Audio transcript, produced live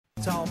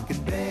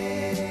talking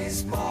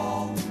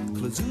baseball.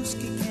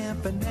 Klazuski,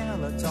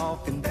 Campanella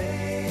talking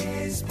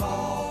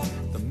baseball.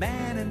 The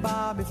man and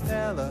Bobby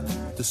Fella,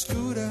 the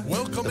Scooter.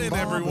 Welcome in,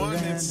 everyone.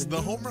 It's the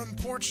Home Run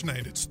Porch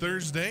Night. It's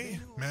Thursday.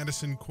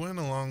 Madison Quinn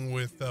along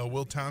with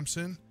Will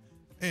Thompson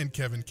and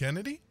Kevin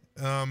Kennedy.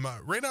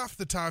 Right off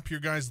the top here,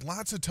 guys,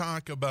 lots of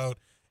talk about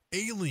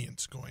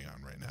aliens going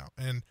on right now.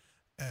 And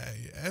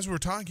as we're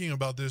talking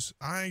about this,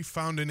 I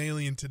found an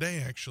alien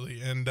today,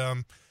 actually, and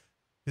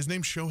his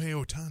name's Shohei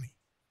Ohtani.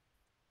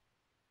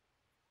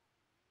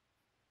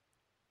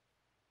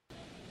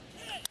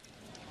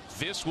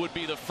 This would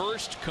be the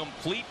first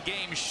complete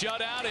game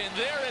shutout, and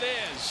there it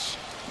is.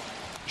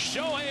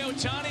 Shohei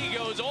Ohtani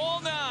goes all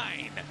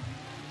 9.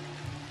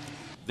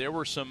 There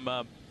were some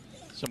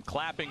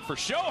clapping for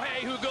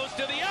Shohei, who goes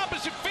to the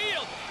opposite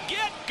field.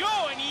 Get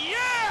going,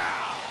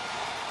 yeah!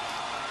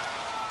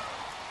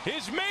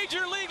 His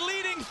major league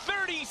leading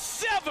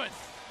 37th.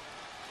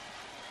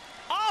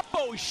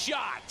 Oppo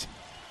shot.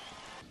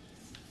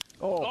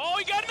 Oh,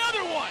 he got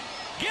another one.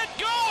 Get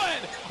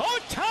going.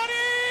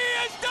 Ohtani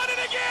has done it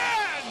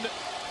again.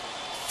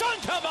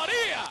 Santa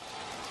Maria.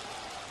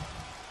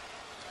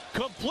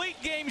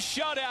 Complete game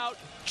shutout.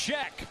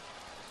 Check.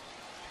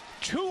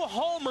 2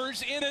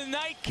 homers in a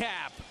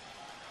nightcap.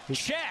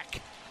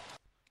 Check.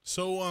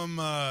 So,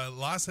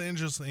 Los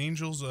Angeles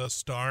Angels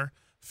star,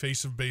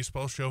 face of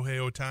baseball, Shohei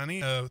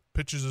Ohtani,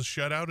 pitches a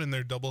shutout in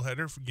their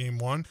doubleheader for Game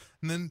 1,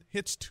 and then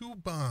hits 2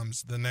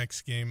 bombs the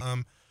next game.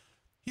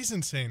 He's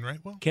insane, right?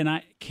 Well, can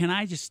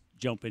I just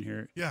jump in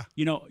here? Yeah.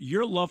 You know,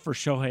 your love for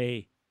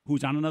Shohei,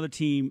 who's on another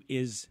team,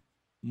 is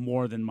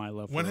more than my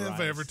love for When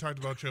have I ever talked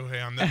about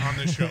Shohei on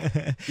this show?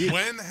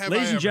 When have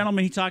Ladies and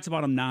gentlemen, he talks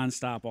about him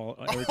nonstop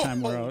every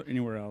time we're out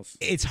anywhere else.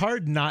 It's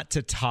hard not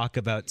to talk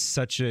about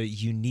such a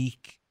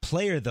unique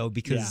player, though,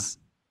 because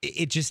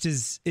it just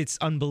is. It's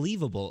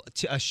unbelievable.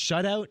 A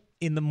shutout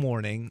in the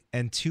morning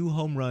and 2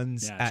 home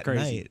runs at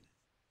night.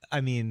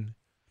 I mean,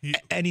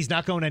 and he's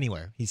not going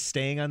anywhere. He's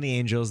staying on the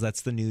Angels.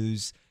 That's the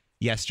news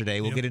yesterday.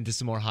 We'll get into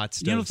some more hot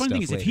stuff. You know, the funny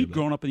thing is, later, if he'd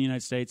grown up in the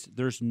United States,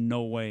 there's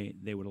no way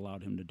they would have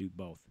allowed him to do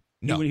both.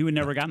 No, he would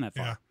never gotten that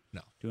far. Yeah.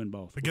 No, doing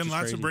both. Again,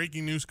 lots of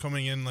breaking news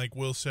coming in, like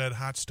Will said.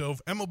 Hot stove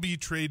MLB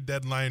trade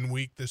deadline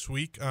week this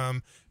week.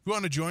 If you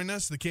want to join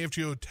us, the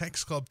KFGO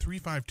Text Club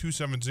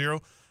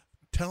 35270.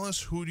 Tell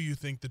us, who do you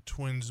think the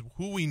Twins,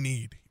 who we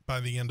need by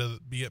the end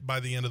of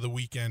the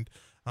weekend.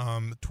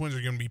 The Twins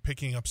are going to be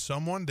picking up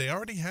someone. They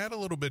already had a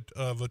little bit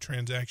of a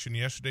transaction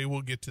yesterday.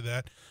 We'll get to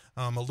that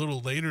a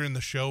little later in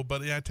the show.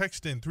 But yeah,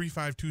 text in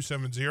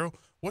 35270.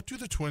 What do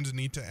the Twins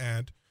need to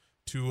add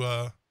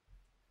to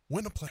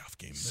win a playoff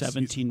game?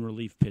 17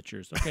 relief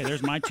pitchers. Okay,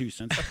 there's my 2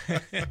 cents.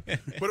 But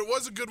it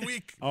was a good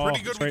week.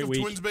 Pretty good week of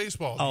Twins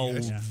baseball.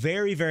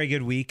 Very, very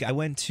good week. I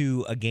went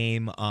to a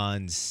game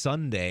on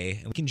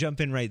Sunday. We can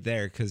jump in right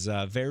there because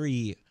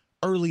very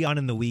early on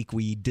in the week,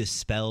 we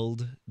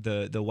dispelled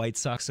the White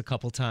Sox a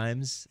couple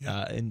times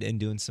and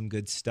doing some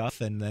good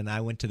stuff. And then I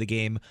went to the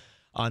game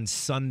on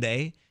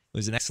Sunday. It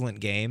was an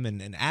excellent game.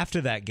 And after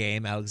that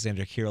game,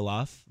 Alexander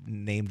Kirilloff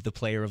named the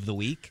player of the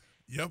week.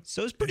 Yep.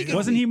 So it was pretty good.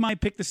 Wasn't he my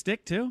pick the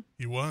stick, too?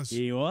 He was.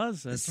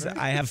 That's right.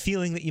 I have a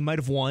feeling that you might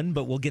have won,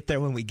 but we'll get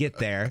there when we get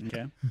there.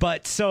 Okay.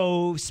 But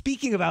so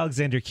speaking of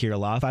Alexander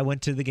Kirilloff, I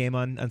went to the game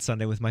on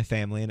Sunday with my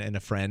family and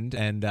a friend,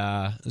 and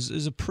it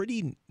was a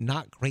pretty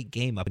not great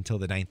game up until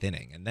the 9th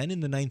inning. And then in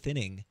the 9th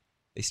inning,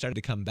 they started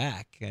to come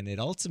back, and it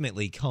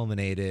ultimately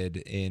culminated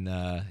in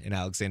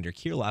Alexander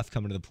Kirilloff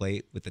coming to the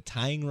plate with a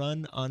tying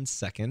run on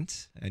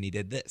second, and he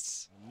did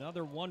this.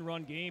 Another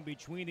one-run game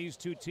between these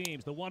two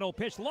teams. The 1-0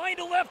 pitch, line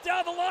to left,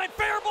 down the line,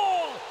 fair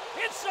ball!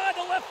 Inside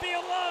the left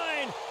field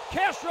line.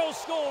 Castro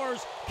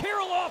scores.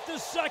 Kirilloff to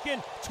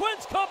second.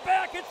 Twins come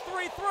back. It's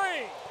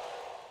 3-3.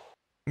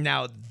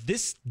 Now,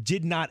 this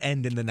did not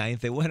end in the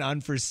 9th. It went on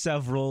for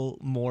several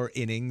more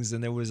innings,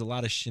 and there was a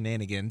lot of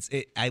shenanigans.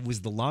 It was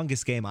the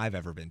longest game I've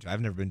ever been to.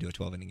 I've never been to a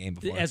 12-inning game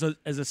before. As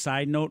a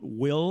side note,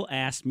 Will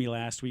asked me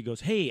last week, he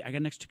goes, hey, I got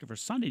an extra ticket for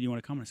Sunday. Do you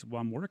want to come? And I said,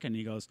 well, I'm working. And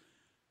he goes,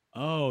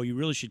 oh, you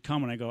really should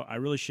come. And I go, I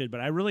really should, but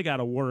I really got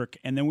to work.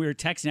 And then we were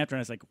texting after, and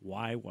I was like,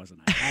 why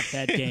wasn't I at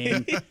that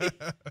game?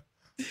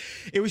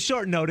 It was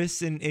short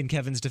notice in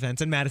Kevin's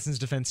defense and Madison's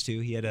defense, too.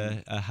 He had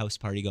a house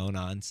party going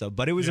on.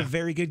 But it was a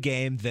very good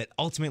game that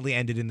ultimately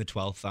ended in the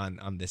 12th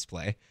on this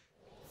play.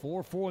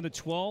 4-4 in the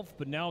 12th,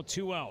 but now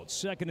 2 outs.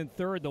 Second and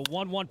third, the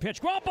 1-1 pitch.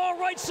 Ground ball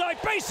right side,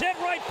 base hit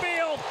right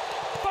field.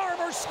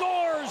 Farmer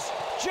scores.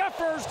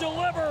 Jeffers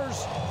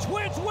delivers.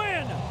 Twins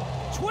win.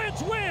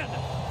 Twins win.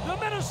 The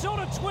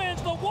Minnesota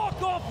Twins, the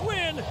walk-off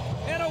win,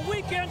 and a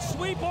weekend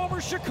sweep over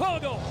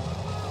Chicago.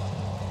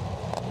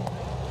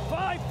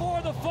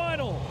 5-4 the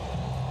final.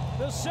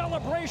 The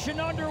celebration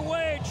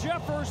underway.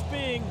 Jeffers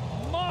being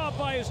mobbed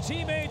by his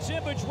teammates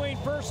in between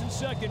first and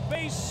second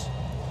base.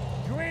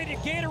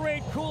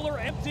 Gatorade cooler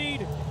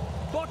emptied.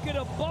 Bucket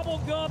of bubble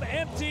gum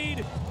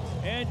emptied.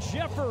 And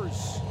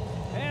Jeffers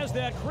has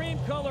that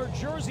cream-colored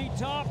jersey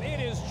top. It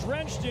is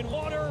drenched in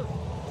water.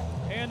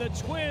 And the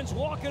Twins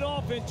walk it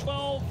off in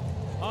 12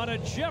 on a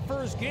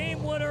Jeffers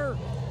game winner.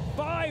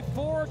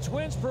 5-4,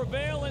 Twins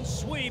prevail and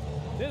sweep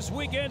this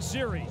weekend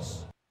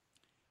series.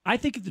 I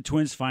think if the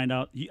Twins find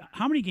out,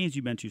 how many games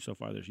you been to so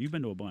far this year? You've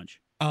been to a bunch.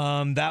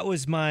 That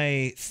was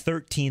my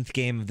 13th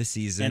game of the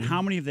season. And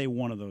how many have they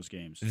won of those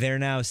games? They're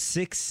now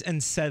 6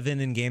 and 7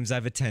 in games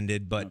I've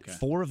attended, but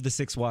 4 of the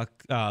 6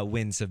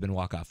 wins have been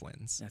walk-off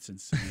wins. That's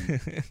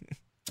insane.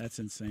 That's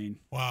insane.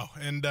 Wow.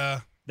 And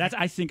that's,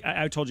 I think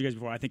I told you guys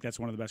before, I think that's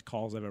one of the best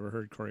calls I've ever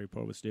heard Corey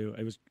Provis do.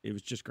 It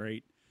was just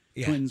great.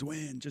 Yeah. Twins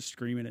win, just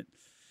screaming it.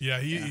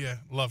 Yeah,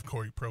 love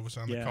Corey Provis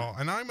on the call.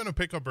 And I'm going to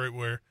pick up right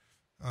where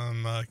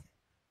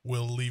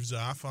Will leaves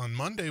off. On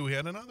Monday, we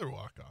had another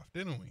walk-off,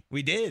 didn't we?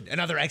 We did.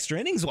 Another extra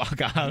innings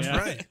walk-off. Yeah.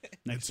 Right.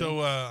 And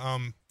so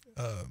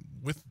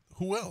with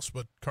who else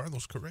but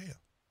Carlos Correa?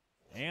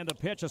 And the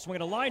pitch, a swing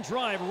and a line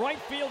drive, right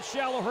field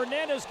shallow.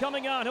 Hernandez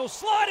coming on. He'll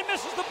slide and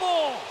misses the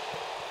ball.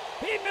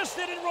 He missed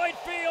it in right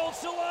field.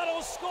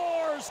 Solano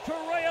scores.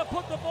 Correa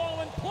put the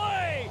ball in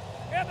play.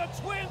 And the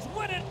Twins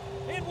win it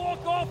in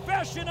walk-off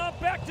fashion on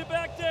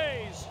back-to-back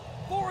days.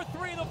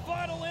 4-3 the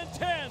final in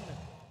 10.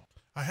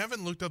 I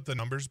haven't looked up the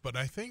numbers, but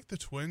I think the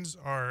Twins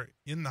are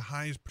in the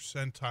highest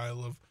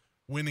percentile of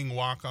winning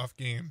walk-off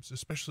games,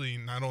 especially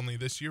not only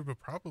this year, but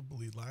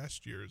probably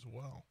last year as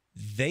well.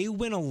 They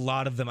win a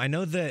lot of them. I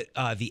know that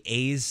the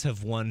A's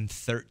have won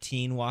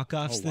 13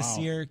 walk-offs this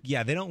year.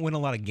 Yeah, they don't win a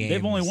lot of games.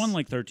 They've only won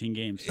like 13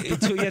 games.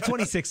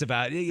 26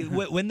 about.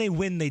 When they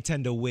win, they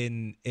tend to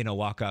win in a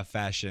walk-off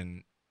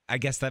fashion. I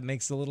guess that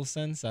makes a little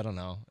sense. I don't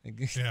know.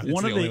 Yeah.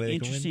 One of the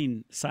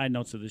interesting side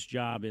notes of this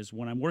job is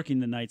when I'm working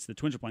the nights the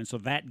Twins are playing. So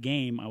that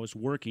game I was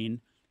working,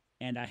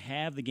 and I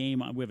have the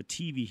game. We have a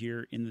TV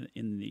here in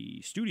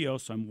the studio,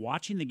 so I'm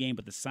watching the game,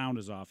 but the sound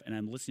is off, and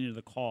I'm listening to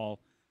the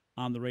call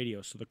on the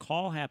radio. So the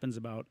call happens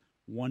about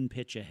one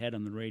pitch ahead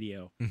on the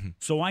radio. Mm-hmm.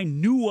 So I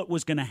knew what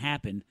was going to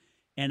happen,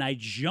 and I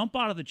jump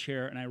out of the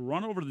chair and I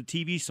run over to the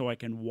TV so I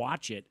can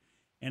watch it.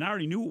 And I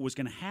already knew what was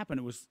going to happen.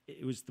 It was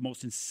the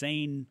most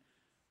insane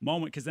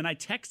moment, because then I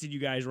texted you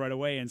guys right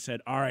away and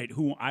said, all right,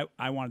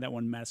 I wanted that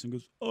one. Madison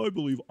goes, I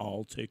believe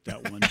I'll take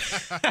that one.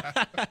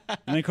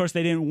 And of course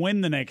they didn't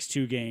win the next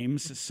 2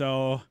 games,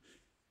 so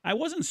I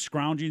wasn't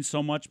scrounging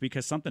so much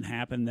because something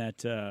happened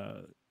that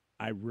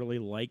I really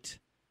liked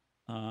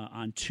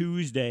on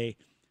Tuesday.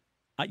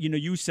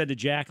 You said to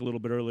Jack a little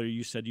bit earlier,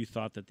 you said you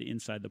thought that the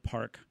inside the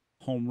park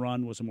home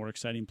run was a more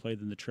exciting play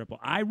than the triple.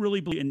 I really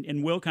believe,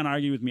 and Will kind of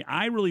argued with me,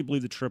 I really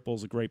believe the triple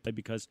is a great play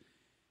because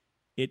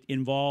it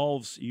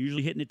involves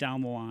usually hitting it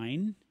down the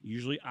line,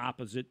 usually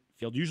opposite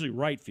field, usually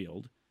right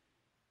field,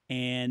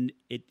 and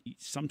it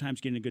sometimes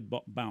getting a good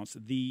bounce.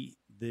 The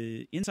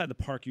inside the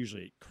park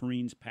usually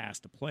careens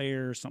past a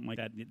player, something like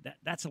that.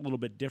 That's a little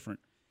bit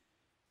different.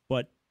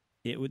 But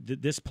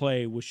this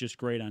play was just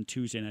great on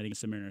Tuesday night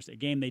against the Mariners. A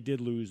game they did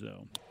lose,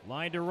 though.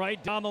 Line to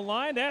right down the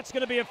line. That's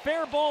going to be a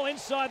fair ball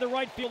inside the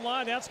right field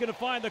line. That's going to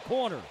find the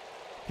corner.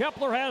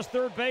 Kepler has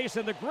third base,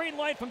 and the green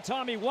light from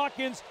Tommy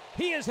Watkins.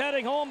 He is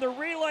heading home. The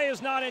relay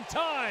is not in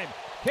time.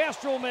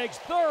 Castro makes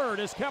third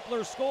as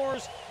Kepler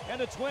scores,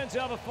 and the Twins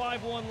have a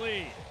 5-1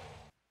 lead.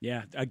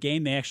 Yeah, a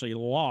game they actually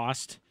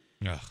lost,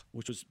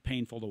 which was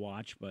painful to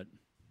watch, but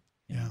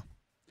yeah.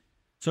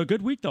 So a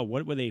good week, though.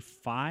 What were they,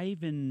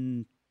 5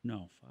 and 2?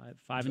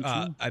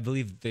 I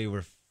believe they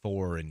were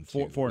 4 and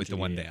 2 with the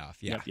one day off.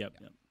 Yeah. Yep.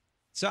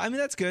 So, I mean,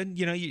 that's good.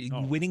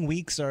 Winning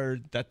weeks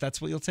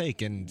that's what you'll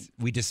take. And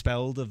we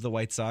dispelled of the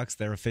White Sox.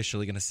 They're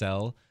officially going to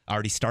sell.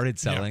 Already started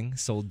selling.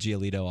 Sold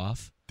Giolito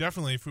off.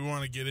 Definitely, if we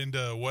want to get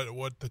into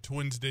what the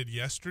Twins did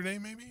yesterday,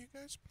 maybe, you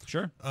guys?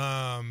 Sure.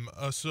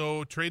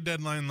 So, trade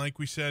deadline, like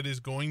we said, is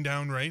going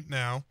down right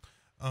now.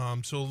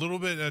 So, a little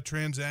bit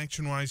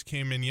transaction-wise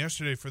came in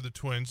yesterday for the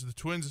Twins. The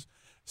Twins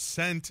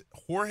sent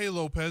Jorge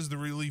Lopez, the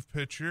relief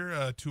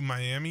pitcher, to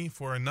Miami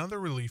for another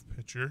relief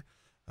pitcher.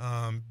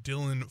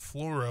 Dylan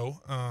Floro.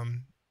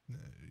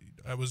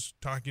 I was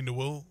talking to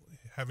Will,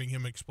 having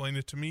him explain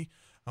it to me.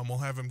 We'll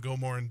have him go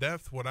more in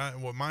depth. What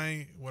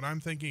I'm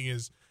thinking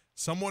is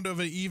somewhat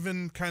of an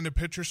even kind of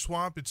pitcher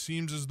swap. It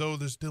seems as though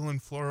this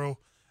Dylan Floro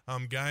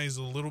guy is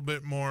a little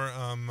bit more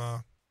on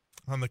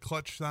the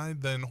clutch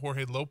side than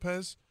Jorge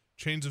Lopez.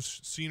 Change of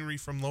scenery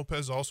from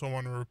Lopez. Also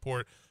want to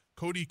report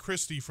Cody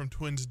Christie from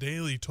Twins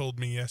Daily told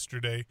me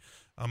yesterday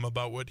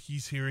about what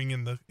he's hearing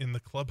in the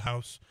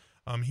clubhouse.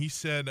 He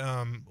said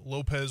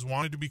Lopez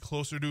wanted to be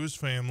closer to his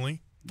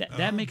family.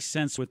 That makes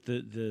sense with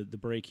the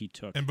break he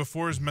took. And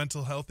before his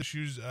mental health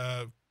issues,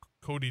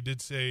 Cody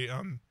did say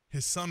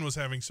his son was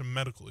having some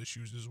medical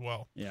issues as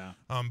well. Yeah.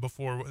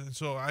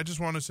 So I just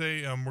want to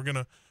say we're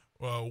gonna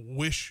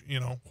wish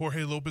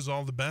Jorge Lopez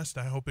all the best.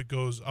 I hope it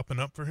goes up and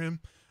up for him.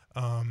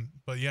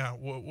 But yeah,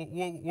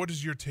 what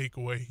is your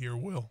takeaway here,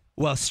 Will?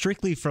 Well,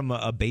 strictly from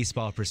a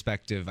baseball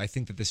perspective, I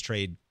think that this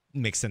trade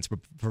makes sense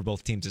for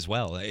both teams as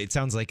well. It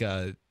sounds like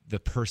the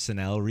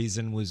personnel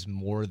reason was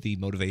more the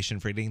motivation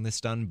for getting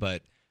this done,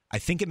 but I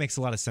think it makes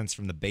a lot of sense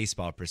from the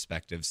baseball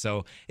perspective.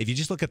 So if you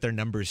just look at their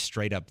numbers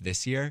straight up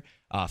this year,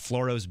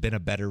 Floro's been a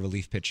better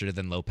relief pitcher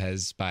than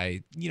Lopez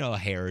by, a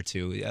hair or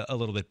two, a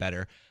little bit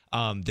better.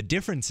 The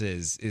difference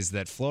is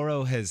that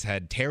Floro has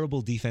had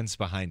terrible defense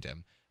behind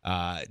him,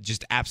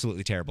 Just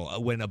absolutely terrible.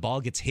 When a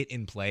ball gets hit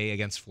in play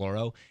against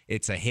Floro,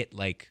 it's a hit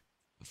like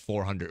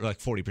 400, like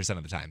 40%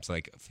 of the time. So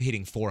like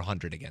hitting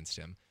 400 against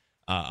him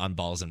on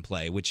balls in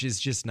play, which is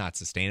just not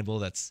sustainable.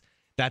 That's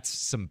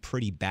some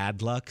pretty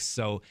bad luck.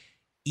 So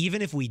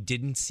even if we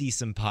didn't see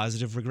some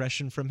positive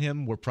regression from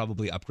him, we're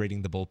probably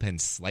upgrading the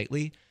bullpen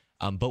slightly.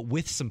 But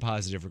with some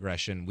positive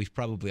regression, we've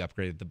probably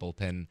upgraded the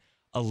bullpen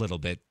a little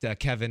bit.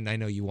 Kevin, I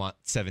know you want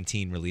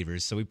 17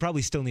 relievers, so we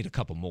probably still need a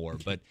couple more,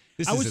 but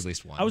this is at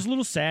least one. I was a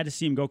little sad to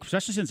see him go,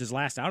 especially since his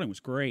last outing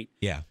was great.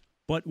 Yeah.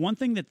 But one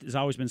thing that has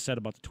always been said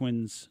about the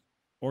Twins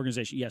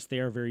organization, yes, they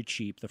are very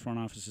cheap. The front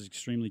office is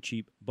extremely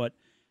cheap, but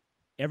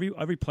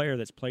every player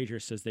that's played here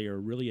says they are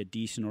really a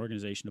decent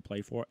organization to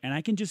play for. And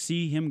I can just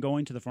see him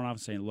going to the front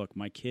office saying, look,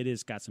 my kid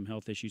has got some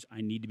health issues. I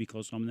need to be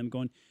close to him. And them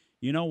going,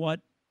 you know what?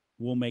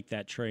 We'll make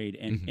that trade.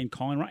 And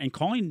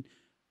calling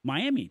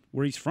Miami,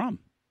 where he's from,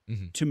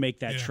 to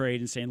make that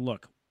trade and saying,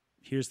 look,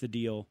 here's the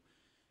deal,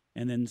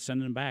 and then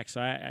sending him back. So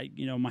I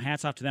my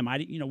hat's off to them.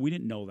 We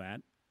didn't know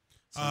that.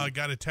 So.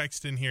 Got a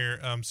text in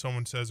here.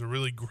 Someone says a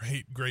really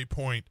great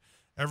point.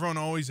 Everyone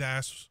always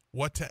asks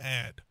what to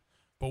add,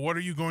 but what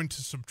are you going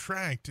to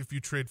subtract if you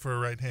trade for a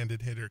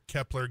right-handed hitter?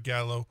 Kepler,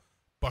 Gallo,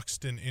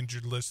 Buxton,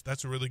 injured list.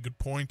 That's a really good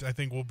point. I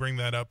think we'll bring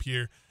that up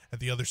here at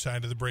the other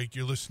side of the break.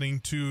 You're listening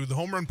to the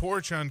Home Run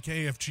Porch on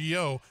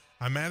KFGO.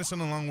 I'm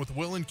Madison along with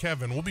Will and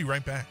Kevin. We'll be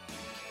right back.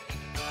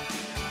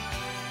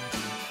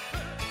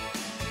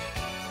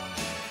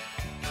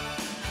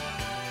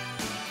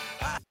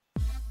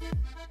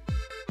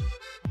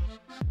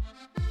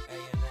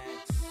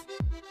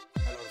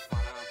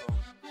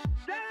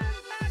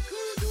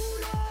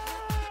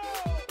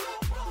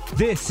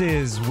 This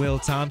is Will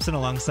Thompson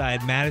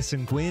alongside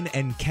Madison Gwynn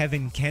and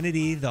Kevin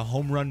Kennedy, the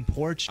Home Run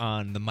Porch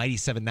on the Mighty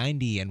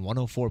 790 and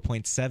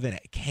 104.7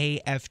 at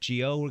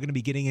KFGO. We're going to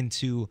be getting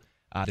into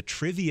the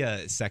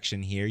trivia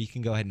section here. You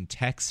can go ahead and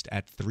text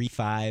at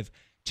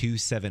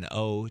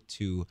 35270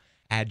 to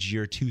add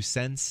your 2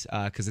 cents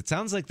because it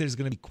sounds like there's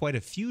going to be quite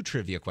a few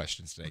trivia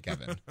questions today,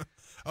 Kevin.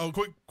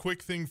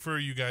 Quick thing for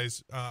you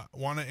guys.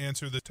 Want to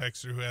answer the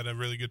texter who had a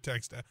really good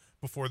text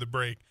before the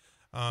break.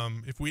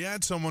 If we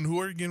add someone,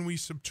 who again we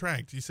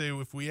subtract? You say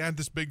if we add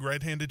this big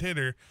right-handed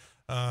hitter,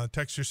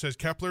 texter says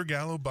Kepler,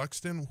 Gallo,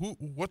 Buxton.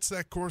 What's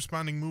that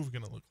corresponding move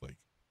going to look like?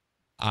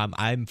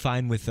 I'm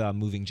fine with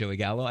moving Joey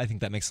Gallo. I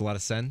think that makes a lot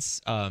of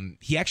sense.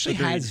 He actually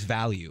has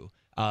value.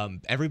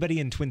 Everybody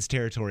in Twins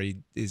territory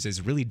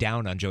is really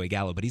down on Joey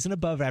Gallo, but he's an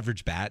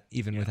above-average bat,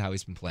 even with how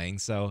he's been playing.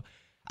 So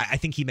I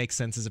think he makes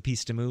sense as a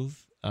piece to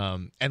move.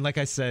 And like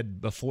I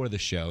said before the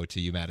show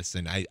to you,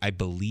 Madison, I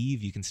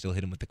believe you can still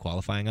hit him with the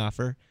qualifying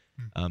offer.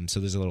 So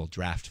there's a little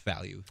draft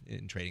value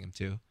in trading him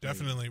too.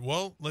 Definitely.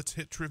 Well, let's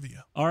hit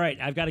trivia. All right.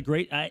 I've got a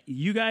great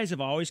you guys have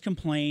always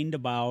complained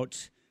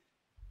about,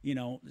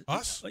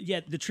 us? Yeah,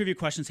 the trivia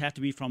questions have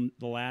to be from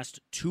the last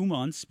 2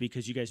 months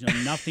because you guys know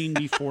nothing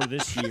before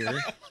this year.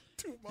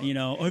 2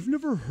 months. I've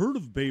never heard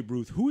of Babe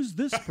Ruth. Who is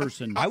this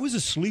person? I was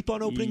asleep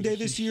on opening day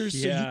this year,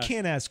 so you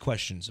can't ask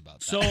questions about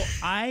that. So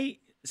I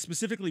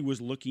specifically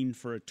was looking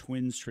for a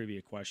Twins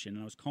trivia question,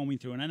 and I was combing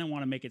through, and I didn't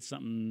want to make it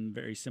something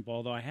very simple,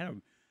 although I had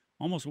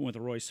almost went with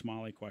a Roy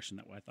Smalley question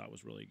that I thought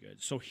was really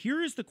good. So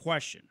here is the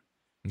question,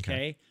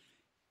 okay?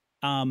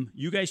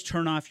 You guys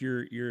turn off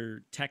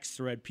your text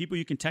thread. People,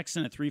 you can text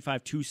in at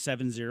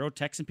 35270.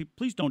 Text in people.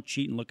 Please don't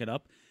cheat and look it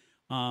up.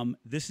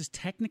 This is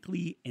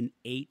technically an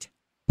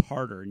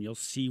 8-parter, and you'll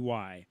see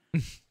why.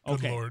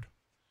 Good Lord.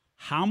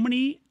 How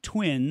many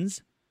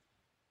Twins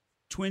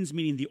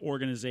meaning the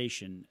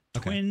organization,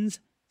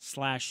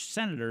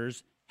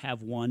 Twins/Senators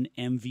have won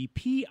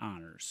MVP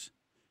honors?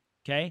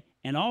 Okay?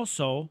 And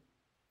also,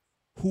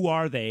 who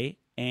are they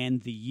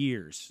and the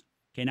years?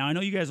 Okay, now I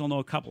know you guys will know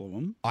a couple of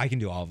them. I can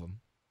do all of them.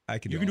 You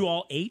can do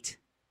all 8?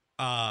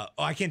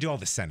 I can't do all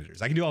the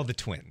Senators. I can do all the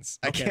Twins.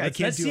 Okay, I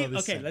can't do all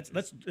the Senators.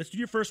 Let's do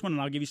your first one,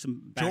 and I'll give you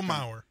some background. Joe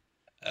Mauer.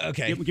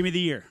 Okay. Give me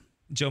the year.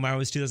 Joe Mauer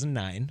was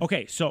 2009.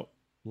 Okay, so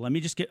let me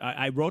just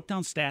I wrote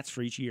down stats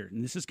for each year,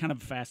 and this is kind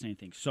of a fascinating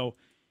thing. So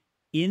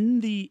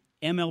in the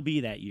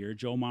MLB that year,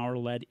 Joe Mauer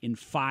led in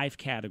 5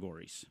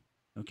 categories.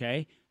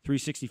 Okay,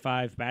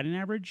 365 batting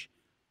average,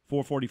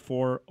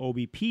 444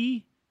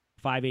 OBP,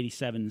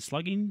 587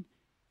 slugging,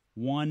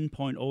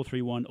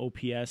 1.031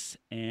 OPS,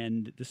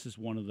 and this is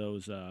one of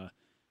those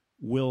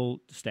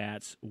Will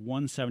stats,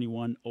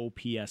 171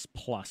 OPS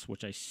plus,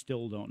 which I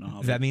still don't know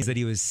how. That means that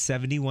he was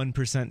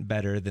 71%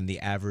 better than the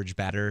average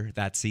batter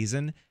that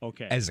season.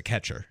 Okay, as a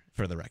catcher,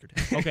 for the record.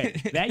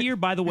 Okay, that year,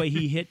 by the way,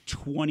 he hit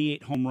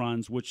 28 home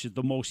runs, which is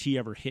the most he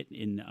ever hit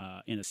in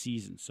a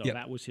season. So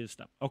that was his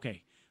stuff.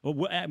 Okay.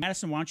 Well,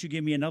 Madison, why don't you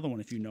give me another one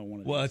if you know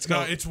one of these? Well, let's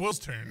go. No, it's Will's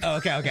turn. Oh,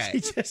 okay. Okay.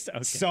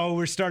 So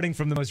we're starting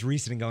from the most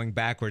recent and going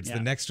backwards. Yeah.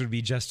 The next would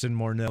be Justin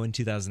Morneau in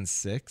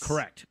 2006.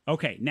 Correct.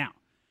 Okay, now,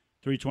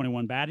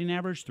 321 batting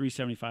average,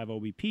 375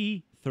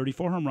 OBP,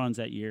 34 home runs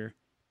that year,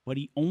 but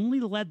he only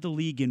led the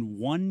league in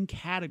one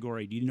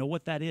category. Do you know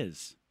what that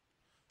is?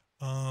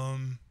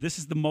 This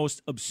is the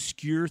most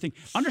obscure thing.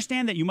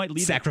 Understand that you might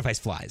lead sacrifice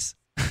flies.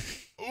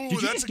 Ooh, Did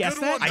you that's just a guess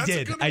good that? one. I That's a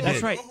did. good I one. did.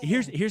 That's right. Oh.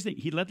 Here's the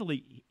he led the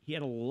league. He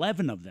had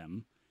 11 of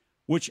them,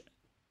 which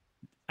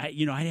I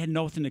had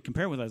nothing to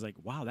compare with. I was like,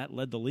 wow, that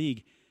led the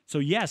league. So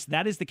yes,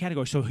 that is the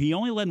category. So he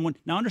only led in one.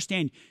 Now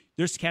understand,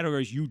 there's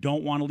categories you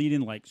don't want to lead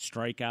in, like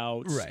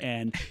strikeouts, Right.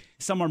 and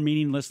some are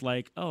meaningless,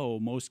 like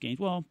most games.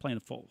 Well, playing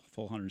a full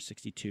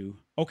 162.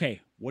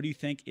 Okay, what do you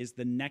think is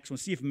the next one?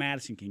 See if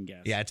Madison can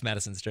guess. Yeah, it's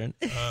Madison's turn.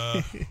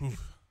 I'm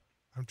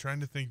trying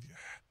to think.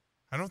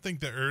 I don't think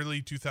the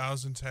early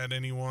 2000s had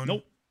anyone.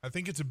 Nope. I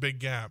think it's a big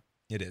gap.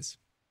 It is.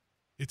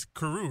 It's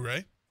Carew,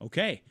 right?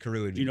 Okay.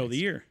 Carew would Do be you know next.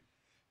 the year?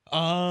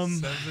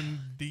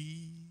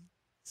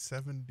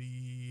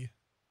 77.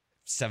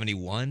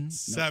 71.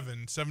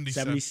 77.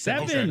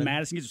 77. Okay.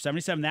 Madison gets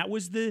 77. That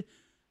was the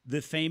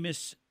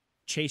famous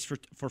chase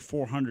for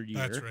 400 year.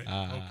 That's right.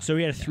 Okay. So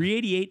he had a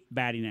 388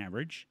 batting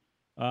average,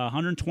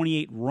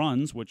 128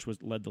 runs, which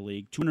led the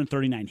league,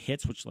 239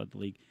 hits, which led the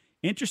league.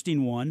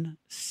 Interesting one,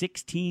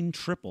 16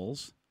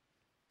 triples.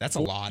 That's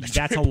a lot. Of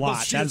That's a triples.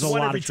 lot. She That is has a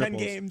one lot every of 10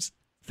 triples. games.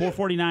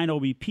 449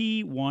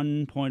 OBP,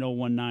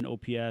 1.019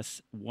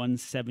 OPS,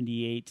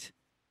 178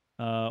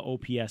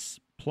 OPS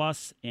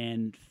plus,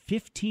 and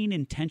 15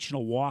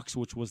 intentional walks,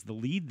 which was the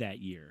lead that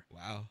year.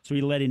 Wow. So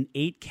he led in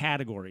 8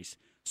 categories.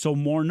 So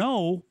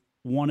Morneau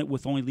won it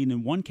with only leading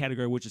in one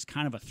category, which is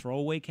kind of a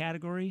throwaway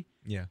category.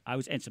 Yeah.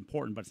 It's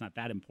important, but it's not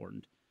that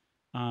important,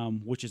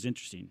 which is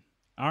interesting.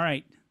 All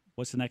right,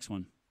 what's the next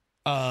one?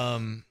 So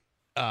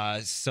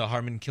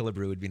Harmon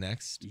Killebrew would be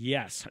next.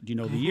 Yes. Do you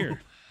know the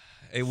year?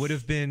 That would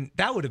have been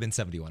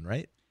 71,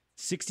 right?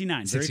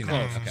 69. Very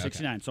 69. close. Okay,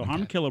 69. okay. So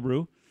Harmon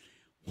Killebrew,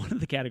 one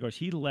of the categories,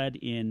 he led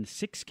in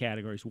 6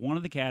 categories. One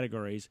of the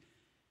categories,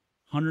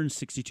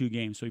 162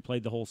 games. So he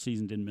played the whole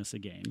season, didn't miss a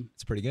game.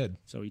 It's pretty good.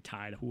 So he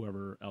tied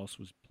whoever else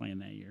was playing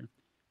that year.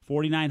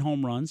 49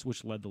 home runs,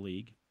 which led the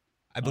league.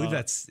 I believe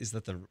it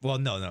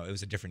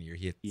was a different year.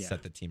 He had Yeah.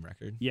 set the team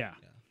record. Yeah.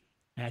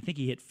 And I think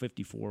he hit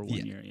 54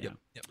 one year. Yeah.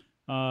 Yep.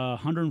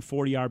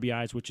 140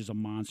 RBIs, which is a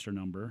monster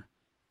number.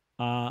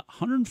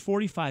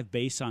 145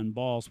 base on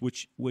balls,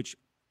 which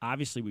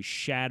obviously was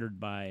shattered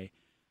by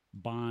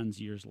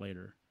Bonds years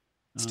later.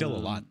 Still a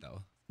lot,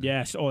 though.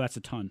 Yes. Oh, that's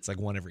a ton. It's like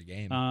one every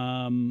game.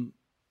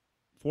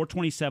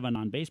 427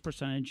 on base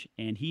percentage,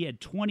 and he had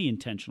 20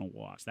 intentional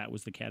walks. That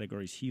was the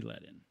categories he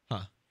led in.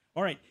 Huh.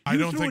 All right. I you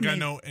don't threw a think I name-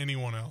 know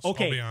anyone else.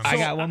 Okay, I'll be honest. I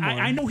got one more.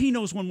 I know he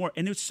knows one more,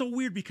 and it's so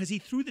weird because he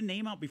threw the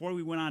name out before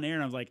we went on air,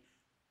 and I was like,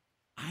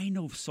 I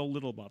know so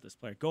little about this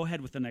player. Go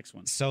ahead with the next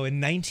one. So in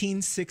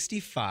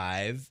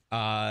 1965,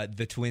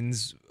 the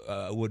Twins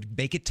would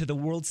make it to the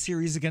World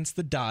Series against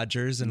the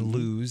Dodgers and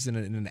lose in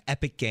an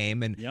epic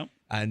game.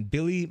 And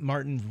Billy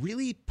Martin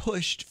really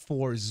pushed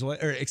for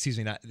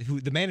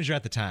the manager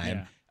at the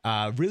time.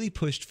 Really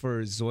pushed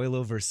for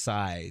Zoilo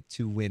Versailles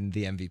to win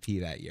the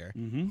MVP that year.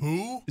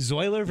 Who?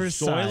 Zoilo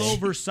Versailles. Zoilo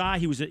Versailles.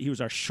 He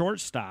was our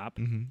shortstop.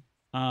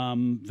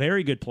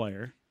 Very good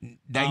player.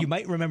 Now, you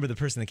might remember the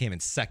person that came in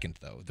second,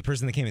 though. The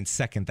person that came in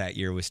second that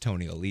year was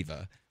Tony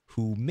Oliva,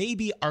 who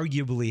maybe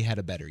arguably had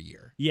a better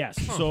year.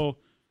 Yes. So,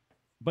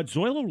 but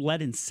Zoilo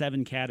led in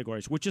 7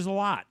 categories, which is a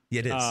lot.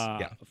 It is,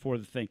 yeah. For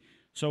the thing.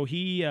 So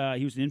he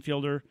was an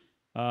infielder,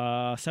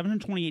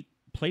 728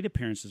 plate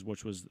appearances,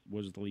 which was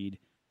the lead,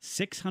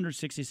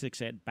 666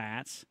 at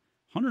bats,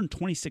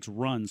 126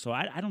 runs. So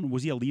I don't know.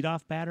 Was he a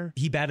leadoff batter?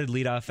 He batted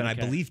leadoff, and I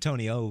Okay. believe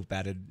Tony O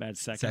batted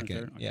second or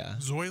third? Okay. Yeah.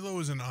 Zoilo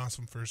is an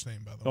awesome first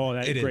name, by the way. Oh,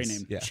 that's It a great is,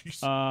 name. yeah.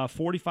 Jeez.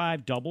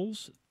 45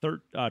 doubles,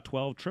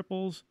 12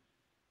 triples,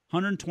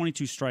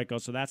 122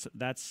 strikeouts. So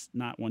that's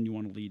not one you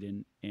want to lead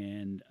in.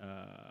 And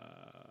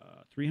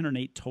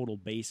 308 total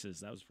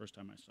bases. That was the first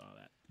time I saw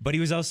that. But he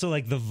was also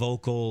like the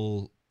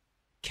vocal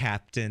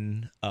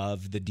captain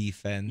of the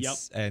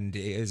defense, Yep. and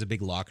he is a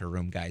big locker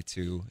room guy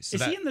too. So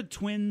Is he in the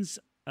Twins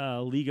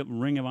League of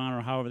Ring of Honor,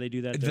 or however they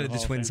do that? the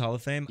Twins Fame? Hall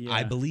of Fame? Yeah.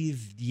 I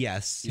believe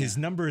yes. His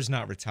number is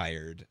not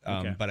retired,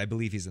 Okay. but I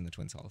believe he's in the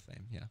Twins Hall of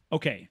Fame. Yeah.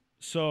 Okay,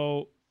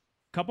 so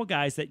a couple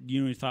guys that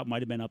you thought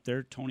might have been up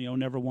there. Tony O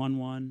never won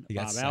one. He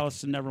got Bob second.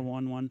 Allison never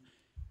won one.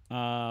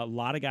 A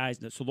lot of guys.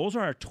 So those are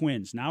our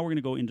Twins. Now we're going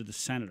to go into the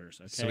Senators.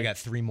 Okay? So we got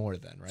 3 more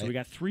then, right? So we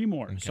got 3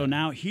 more. Okay. So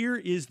now here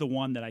is the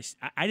one that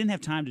I didn't have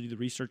time to do the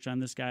research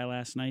on this guy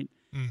last night.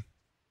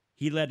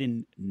 He led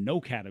in no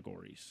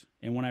categories.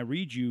 And when I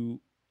read you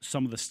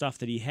some of the stuff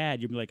that he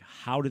had, you'll be like,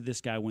 how did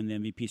this guy win the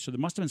MVP? So there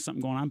must have been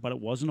something going on, but it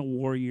wasn't a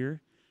war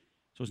year.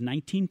 So it was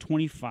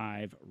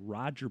 1925,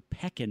 Roger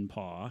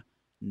Peckinpah.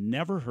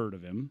 Never heard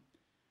of him.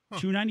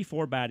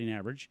 294 batting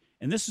average.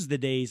 And this is the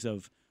days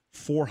of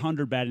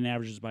 400 batting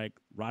averages by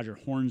Roger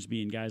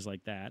Hornsby and guys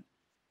like that.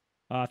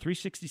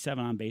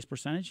 367 on base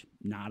percentage,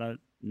 not a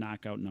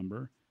knockout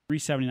number.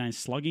 379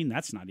 slugging,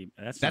 that's not even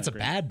that's a not great.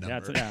 bad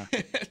number.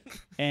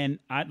 And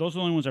those are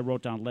the only ones I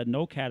wrote down. Led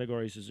no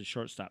categories as a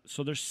shortstop.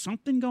 So there's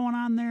something going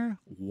on there.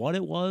 What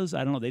it was,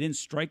 I don't know. They didn't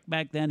strike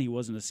back then. He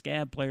wasn't a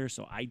scab player,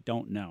 so I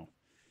don't know.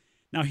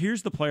 Now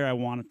here's the player I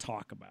want to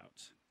talk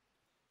about.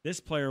 This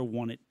player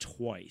won it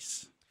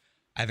twice.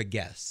 I have a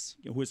guess.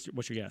 What's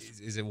your guess?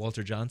 Is it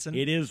Walter Johnson?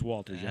 It is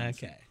Walter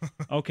Johnson. Okay.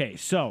 Okay,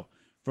 so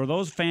For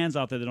those fans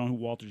out there that don't know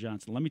who Walter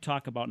Johnson, let me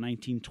talk about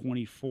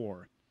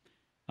 1924,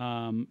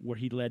 where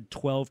he led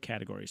 12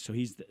 categories. So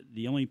he's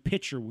the only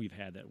pitcher we've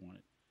had that won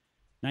it.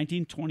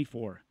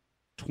 1924,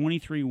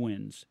 23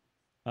 wins,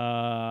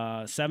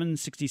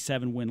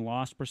 767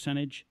 win-loss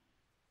percentage,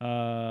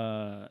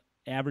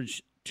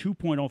 average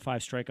 2.05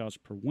 strikeouts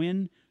per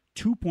win,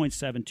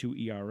 2.72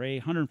 ERA,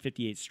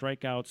 158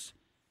 strikeouts,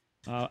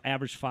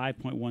 average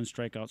 5.1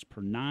 strikeouts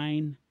per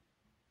 9,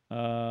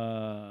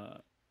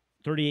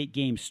 38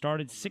 games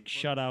started, 6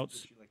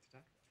 shutouts,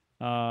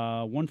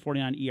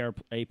 149 ERA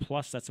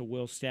plus. That's a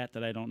Will stat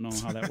that I don't know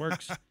how that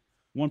works.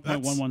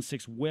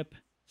 1.116 WHIP,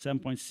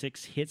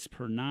 7.6 hits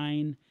per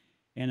 9,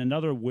 and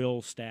another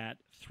Will stat,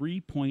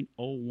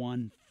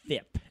 3.01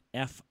 FIP,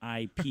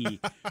 F-I-P,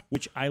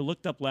 which I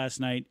looked up last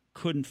night,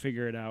 couldn't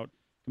figure it out,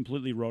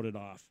 completely wrote it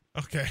off.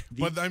 Okay,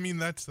 but I mean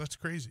that's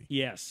crazy.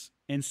 Yes,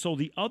 and so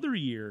the other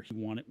year he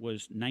won it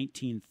was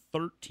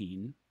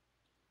 1913.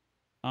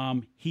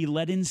 He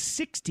led in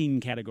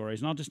 16 categories,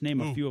 and I'll just name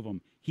a few of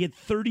them. He had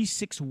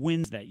 36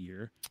 wins that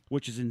year,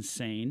 which is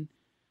insane.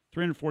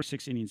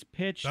 346 innings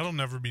pitched. That'll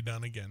never be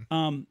done again.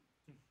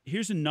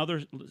 Here's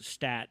another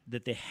stat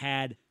that they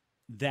had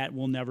that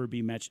will never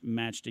be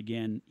matched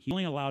again. He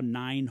only allowed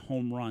 9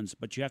 home runs,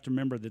 but you have to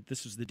remember that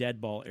this was the dead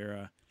ball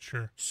era.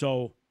 Sure.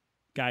 So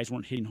guys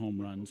weren't hitting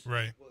home runs.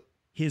 Right.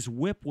 His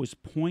whip was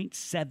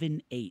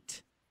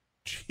 .78,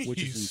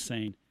 which is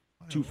insane.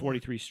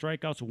 243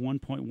 strikeouts,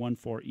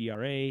 1.14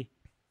 ERA.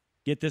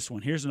 Get this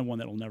one. Here's the one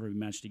that will never be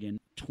matched again.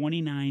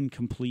 29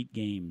 complete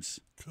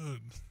games.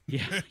 Good.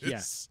 Yeah,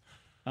 yes.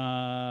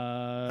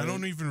 I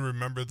don't even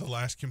remember the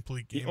last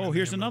complete game. Oh,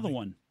 here's another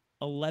one.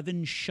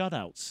 11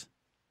 shutouts,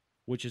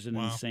 which is an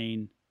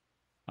insane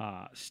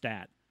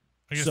stat.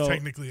 I guess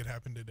technically it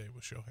happened today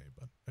with Shohei,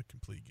 but a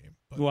complete game.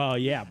 But. Well,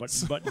 yeah, but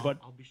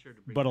I'll be sure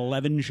to bring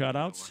 11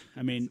 shutouts.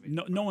 I mean,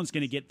 no one's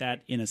going to get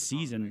that in a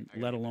season,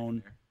 let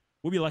alone.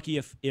 We'll be lucky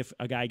if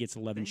a guy gets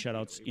 11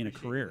 shutouts in a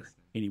career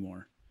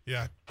anymore.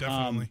 Yeah,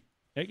 definitely.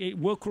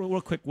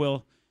 Real quick,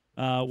 Will.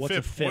 What's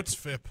a FIP? What's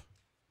FIP?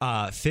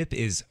 FIP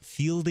is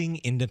fielding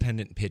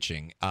independent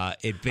pitching.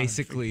 It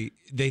basically,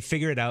 they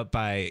figure it out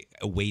by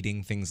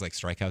weighting things like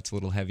strikeouts a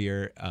little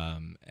heavier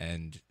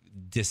and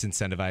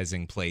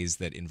disincentivizing plays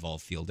that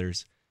involve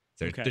fielders.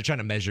 They're trying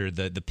to measure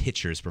the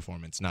pitcher's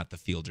performance, not the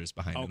fielders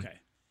behind him. Okay.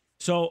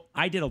 So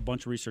I did a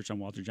bunch of research on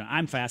Walter Johnson.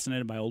 I'm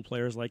fascinated by old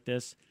players like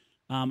this.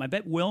 I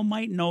bet Will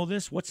might know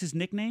this. What's his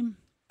nickname?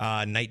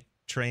 Night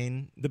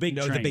Train. The Big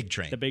Train. The Big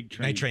Train. The Big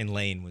Train. Night Train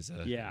Lane was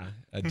a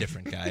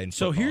different guy in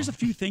So football. here's a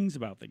few things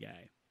about the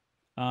guy.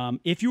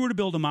 If you were to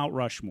build a Mount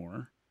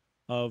Rushmore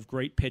of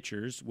great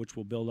pitchers, which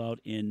we'll build out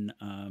in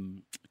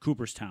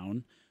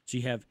Cooperstown, so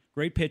you have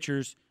great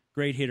pitchers,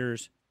 great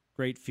hitters,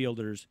 great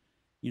fielders,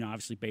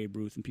 obviously Babe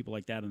Ruth and people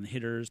like that on the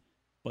hitters.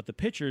 But the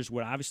pitchers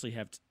would obviously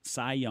have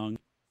Cy Young.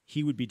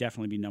 He would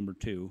definitely be number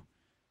 2.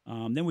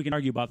 Then we can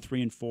argue about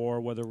 3 and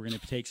 4, whether we're going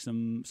to take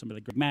somebody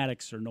like Greg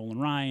Maddux or Nolan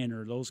Ryan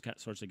or those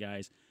sorts of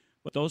guys.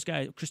 But those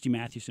guys, Christy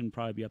Mathewson would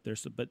probably be up there.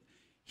 So, but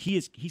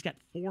he's got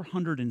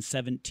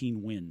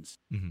 417 wins.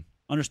 Mm-hmm.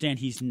 Understand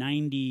he's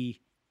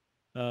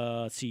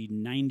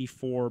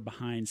 94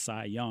 behind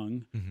Cy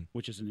Young,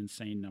 which is an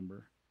insane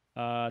number.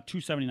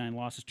 279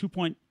 losses,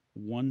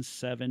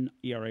 2.17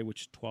 ERA,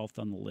 which is 12th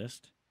on the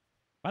list.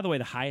 By the way,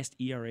 the highest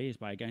ERA is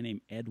by a guy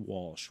named Ed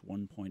Walsh,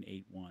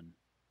 1.81.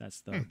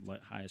 That's the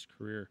highest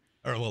career.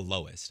 Or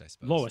lowest, I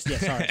suppose. Lowest, yeah,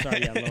 sorry,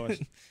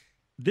 lowest.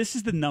 This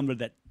is the number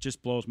that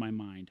just blows my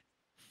mind.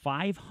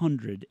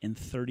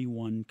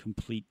 531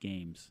 complete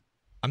games.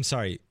 I'm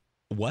sorry,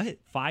 what?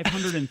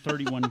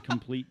 531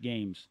 complete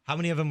games. How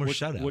many of them were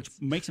shutouts? Which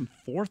makes him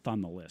 4th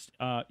on the list.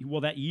 Well,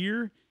 that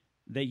year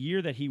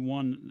that he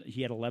won,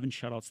 he had 11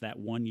 shutouts that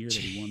one year that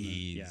he won.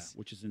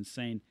 Which is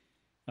insane.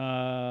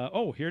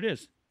 Here it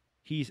is.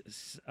 He's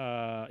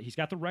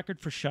got the record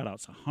for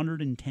shutouts,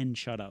 110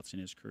 shutouts in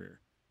his career.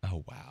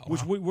 Oh wow!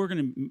 Which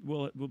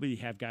we'll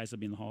have guys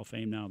that'll be in the Hall of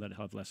Fame now that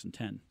have less than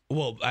 10.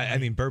 Well, I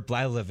mean, Burt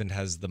Blyleven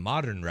has the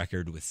modern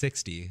record with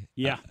 60.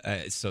 Yeah.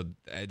 So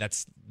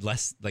that's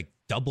less, like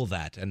double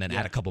that, and then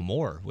add a couple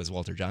more was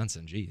Walter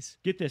Johnson. Jeez.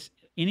 Get this: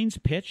 innings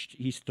pitched,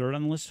 he's 3rd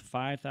on the list,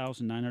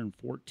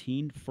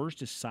 5,914.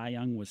 First is Cy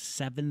Young was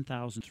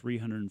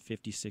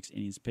 7,356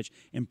 innings pitched,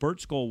 and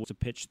Burt's goal was to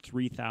pitch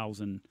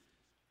 3,000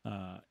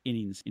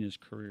 innings in his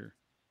career.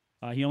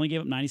 He only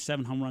gave up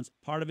 97 home runs.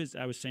 Part of it,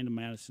 I was saying to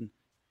Madison,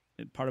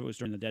 part of it was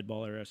during the dead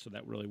ball era, so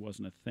that really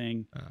wasn't a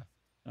thing.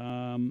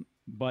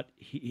 But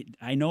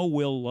I know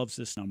Will loves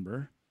this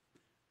number,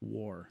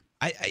 WAR.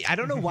 I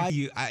don't know why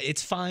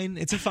it's fine.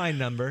 It's a fine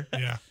number.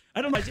 Yeah.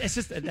 I don't know. It's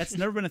just that's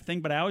never been a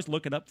thing, but I always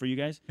look it up for you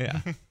guys. Yeah.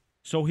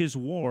 So his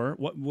WAR,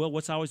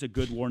 what's always a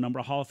good WAR number?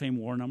 A Hall of Fame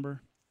WAR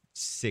number?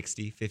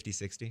 60.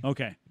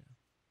 Okay.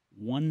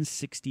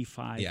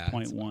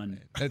 165.1.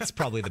 That's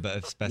probably the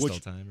best all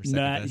time. Or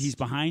second best. He's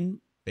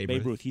behind Babe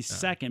Ruth. Ruth? He's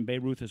second.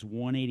 Babe Ruth is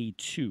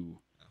 182.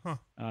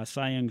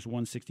 Cy Young's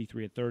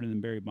 163 at third, and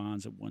then Barry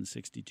Bonds at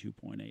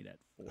 162.8 at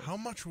fourth. How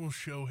much will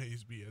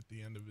Shohei's be at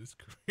the end of his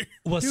career?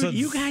 Well, Dude,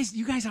 you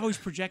guys always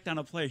project on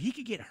a player. He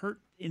could get hurt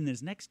in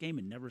this next game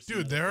and never see.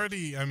 Dude, they're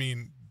already. I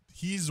mean,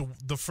 he's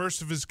the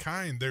first of his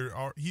kind.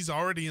 He's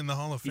already in the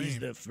Hall of Fame. He's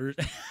the first.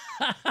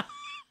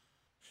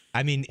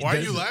 I mean, why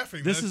are you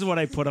laughing? This is what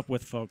I put up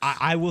with, folks.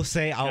 I will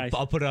say, Guys.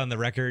 I'll put it on the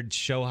record.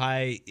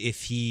 Shohei,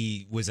 if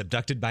he was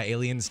abducted by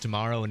aliens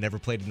tomorrow and never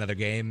played another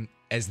game,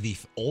 as the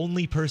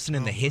only person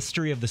in the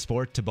history of the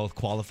sport to both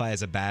qualify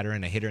as a batter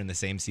and a hitter in the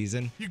same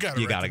season, You gotta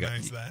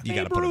recognize that. You Hey,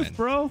 got to put him Bruce, in,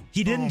 bro.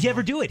 He didn't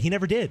ever do it. He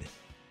never did.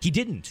 He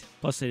didn't.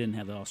 Plus, they didn't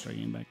have the All-Star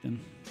game back then.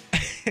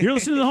 You're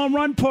listening to the Home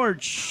Run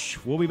Porch.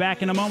 We'll be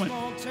back in a moment.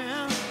 Small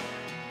town,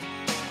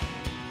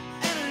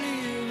 and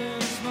I live in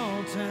a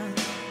small town.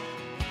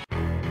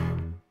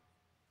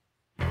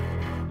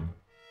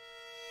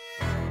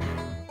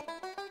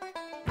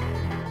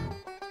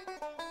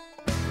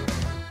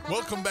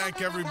 Welcome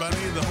back, everybody.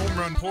 The Home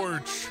Run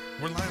Porch.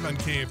 We're live on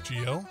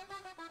KFGO.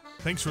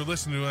 Thanks for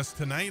listening to us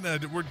tonight.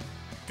 We're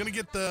gonna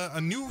get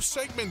a new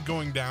segment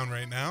going down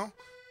right now.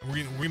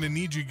 We're gonna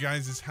need you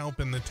guys' help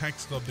in the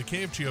text club, the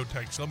KFGO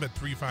text club at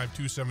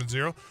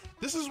 35270.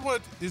 This is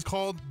what is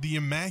called the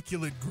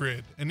Immaculate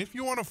Grid. And if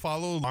you want to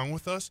follow along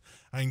with us,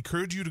 I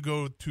encourage you to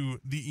go to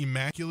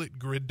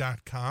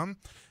theimmaculategrid.com.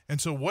 And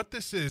so what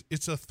this is,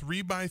 it's a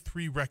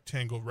 3x3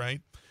 rectangle,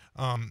 right?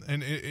 And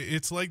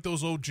it's like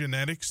those old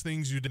genetics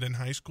things you did in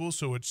high school.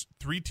 So it's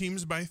 3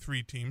 teams by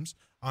 3 teams.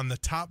 On the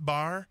top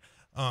bar,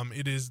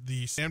 it is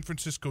the San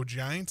Francisco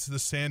Giants, the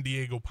San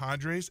Diego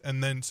Padres,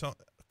 and then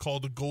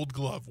called a Gold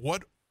Glove.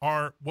 What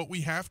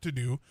we have to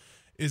do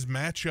is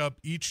match up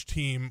each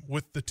team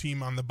with the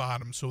team on the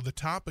bottom. So the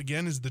top,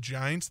 again, is the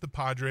Giants, the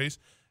Padres,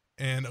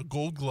 and a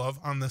Gold Glove.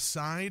 On the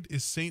side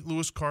is St.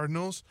 Louis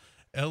Cardinals,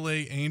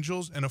 LA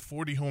Angels, and a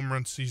 40 home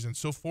run season.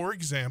 So, for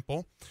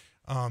example,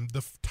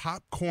 the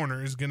top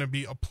corner is going to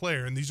be a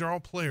player, and these are all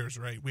players,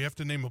 right? We have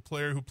to name a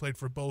player who played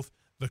for both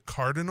the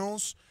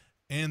Cardinals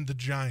and the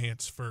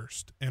Giants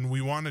first, and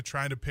we want to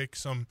try to pick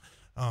some.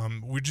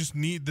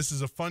 This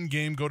is a fun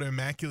game. Go to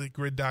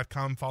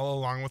ImmaculateGrid.com, follow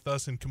along with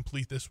us, and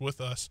complete this with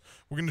us.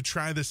 We're going to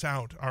try this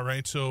out, all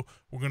right? So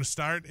we're going to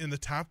start in the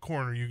top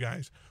corner, you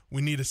guys.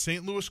 We need a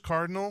St. Louis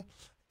Cardinal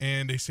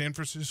and a San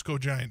Francisco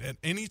Giant. At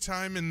any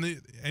time in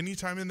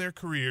their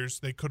careers,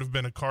 they could have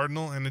been a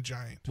Cardinal and a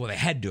Giant. Well, they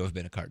had to have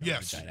been a Cardinal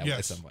Yes, at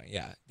yes. some point.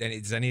 Yeah.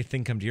 Does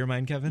anything come to your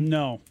mind, Kevin?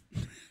 No.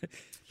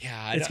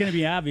 Yeah. It's going to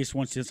be obvious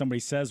once somebody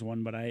says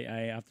one, but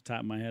I off the top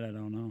of my head, I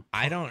don't know.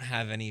 I don't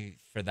have any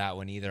for that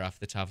one either off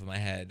the top of my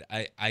head.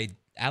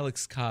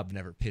 Alex Cobb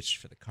never pitched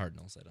for the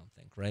Cardinals, I don't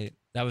think, right?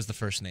 That was the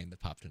first name that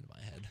popped into my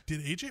head.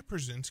 Did A.J.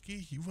 Pierzynski?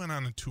 He went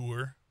on a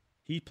tour.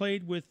 He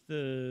played with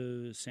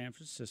the San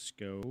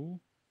Francisco.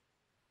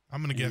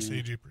 I'm going to guess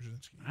A.J.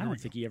 Pierzynski. I don't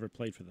think he ever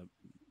played for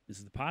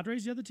is it the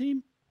Padres, the other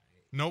team?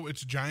 No,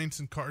 it's Giants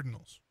and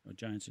Cardinals. Oh,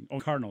 Giants.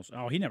 Cardinals.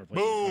 Oh, he never played.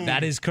 Boom.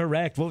 That is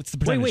correct. What's the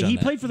percentage Wait, on he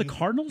that? played for the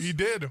Cardinals? He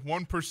did,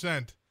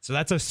 1%. So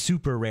that's a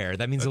super rare.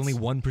 That means That's- only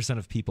 1%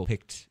 of people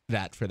picked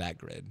that for that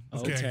grid.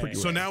 Okay. Okay.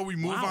 So now we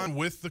move Wow. on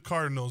with the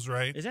Cardinals,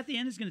 right? Is that the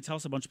end? Is going to tell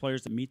us a bunch of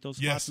players that meet those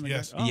spots? Yes, in the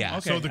yes. grid? Oh, Yeah.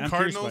 Okay. So the I'm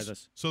curious by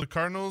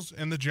Cardinals, this.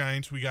 and the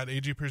Giants, we got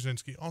A.J.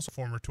 Pierzynski, also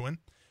former Twin.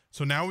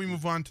 So now we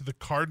move on to the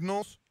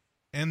Cardinals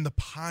and the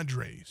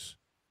Padres.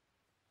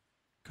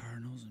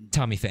 Cardinals and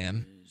Tommy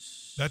Pham.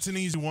 That's an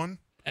easy one.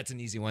 That's an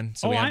easy one.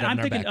 So we have that I'm in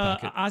our thinking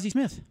back pocket. Ozzie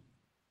Smith.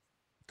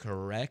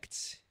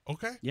 Correct.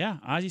 Okay. Yeah,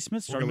 Ozzie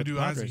Smith started gonna with do the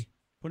Padres. Ozzie.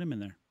 Put him in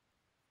there.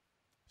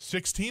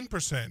 16%.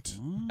 That'd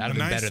have been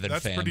Nice. better than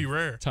That's Pham. pretty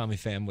rare. Tommy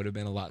Pham would have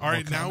been a lot All more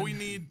right, now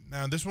common.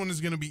 now this one is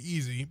going to be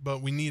easy,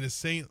 but we need a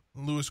St.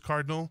 Louis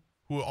Cardinal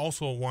who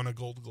also won a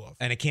Gold Glove.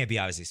 And it can't be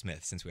Ozzie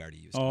Smith since we already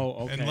used him. Oh,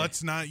 okay. And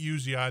let's not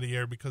use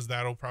Yadier because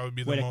that'll probably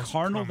be the Wait, a most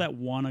Cardinal common. that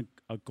won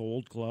a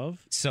Gold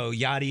Glove? So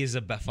Yachty is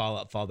a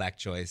fallback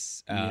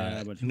choice.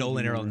 Yeah, but who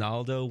Nolan would remember?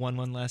 Arenado won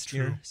one last True.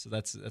 year, so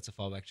that's a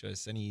fallback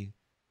choice.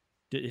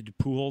 Did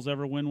Pujols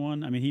ever win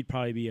one? I mean, he'd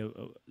probably be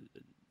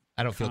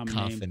I don't feel Common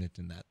confident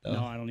in that though.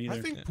 no, I don't either.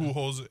 I think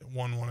Pujols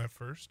won one at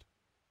first.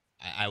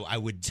 I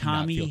would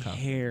Tommy not feel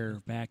confident.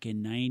 Hare back in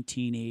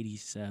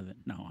 1987.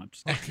 No, I'm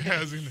just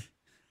Okay,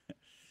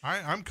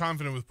 I'm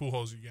confident with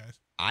Pujols, you guys.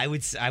 I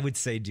would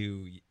say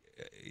do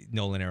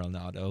Nolan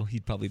Arenado.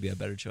 He'd probably be a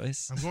better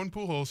choice. I'm going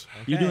Pujols.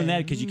 You're doing that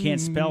because you can't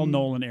spell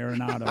Nolan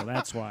Arenado.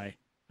 That's why.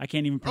 I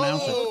can't even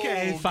pronounce Oh, it.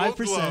 Okay, Gold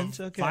 5%. Glove.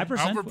 Okay. 5%.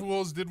 Albert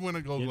Pujols did win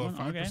a Gold Did Glove,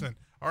 one? Okay. 5%.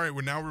 All right,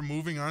 we're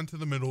moving on to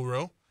the middle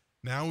row.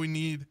 Now we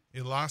need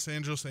a Los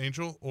Angeles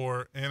Angel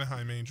or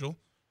Anaheim Angel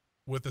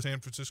with a San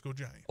Francisco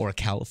Giant. Or a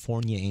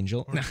California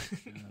Angel.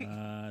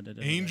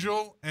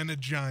 Angel and a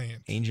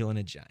Giant. Angel and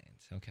a Giant.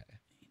 Okay.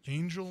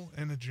 Angel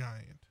and a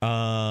Giant.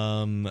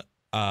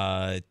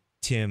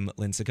 Tim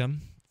Lincecum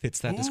fits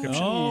that Ooh.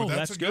 description. Oh,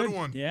 that's a good good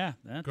one. Yeah,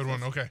 that's Good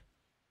one. Okay.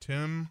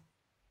 Tim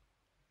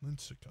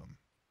Lincecum.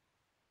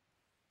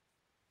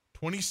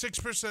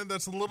 26%.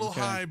 That's a little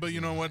Okay. high, but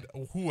you know what?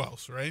 Who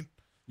else, right?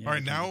 Yeah, All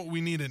right, okay. now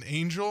we need an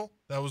Angel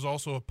that was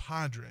also a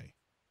Padre.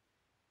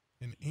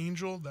 an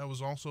Angel that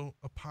was also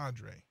a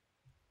Padre.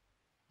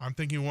 I'm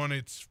thinking one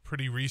it's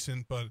pretty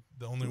recent, but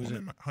the only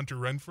one, Hunter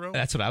Renfroe.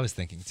 That's what I was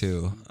thinking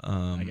too.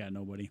 I got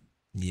nobody.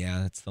 Yeah,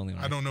 that's the only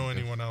one. I don't know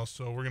anyone else,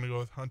 so we're going to go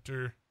with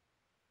Hunter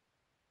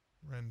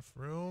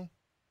Renfroe.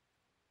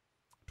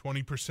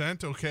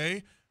 20%,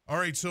 okay. All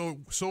right, so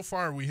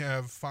far we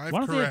have 5 Why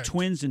don't correct. they have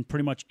twins in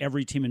pretty much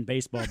every team in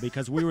baseball?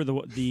 Because we were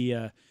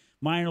the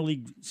minor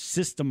league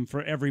system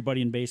for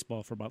everybody in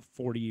baseball for about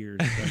 40 years.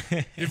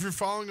 If you're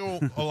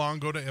following along,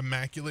 go to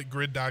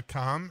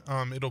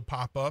ImmaculateGrid.com. It'll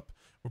pop up.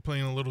 We're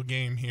playing a little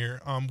game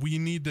here. We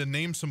need to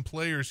name some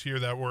players here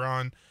that were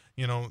on,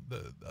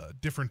 the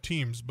different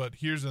teams. But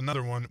here's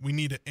another one. We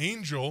need an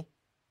Angel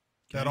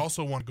that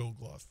also won Gold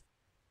Glove.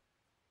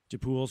 Did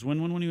Pujols win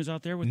one when he was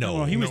out there?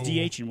 No. He was No.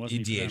 DHing,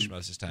 wasn't he? DH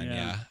most of the time,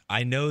 yeah.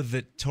 I know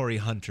that Torrey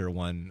Hunter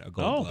won a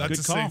Gold Glove.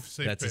 That's good a call.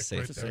 safe That's a pick safe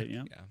right pick. there.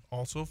 Yeah.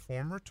 Also,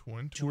 former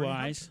twin. Two Torrey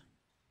eyes.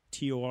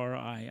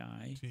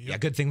 Torii. Yeah,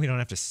 good thing we don't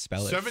have to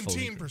spell it.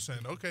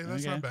 17%. Okay,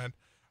 that's Okay. not bad.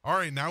 All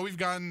right, now we've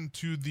gotten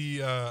to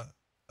the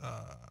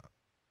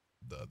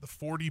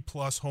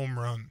 40-plus home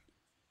run.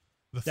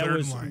 The That third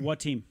was line.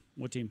 what team?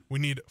 What team? We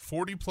need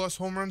 40-plus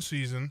home run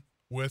season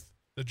with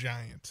the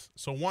Giants.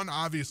 So one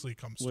obviously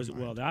comes to mind.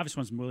 Well, the obvious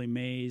one's Willie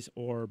Mays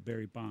or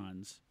Barry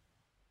Bonds.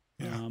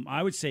 Yeah.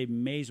 I would say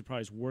Mays would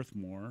probably is worth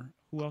more.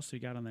 Who else do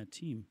you got on that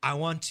team? I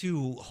want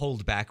to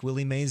hold back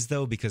Willie Mays,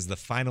 though, because the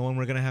final one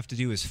we're going to have to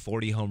do is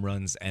 40 home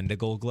runs and a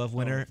Gold Glove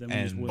winner. then we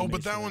use And Willie But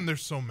Mays that for one,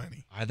 there's so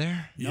many. are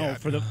there? No, Yeah,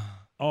 for the.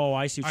 Oh,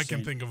 I see. What I you're can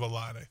saying. think of a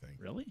lot, I think.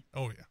 Really?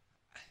 Oh, yeah.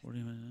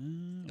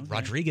 Okay.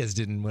 Rodriguez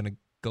didn't win a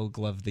Gold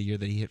Glove the year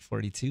that he hit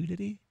 42, did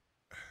he?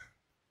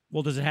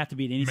 Well, does it have to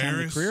be at any time in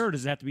Maris? the career, or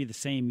does it have to be the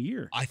same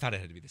year? I thought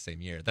it had to be the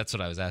same year. That's what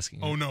I was asking.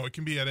 Oh, no, it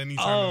can be at any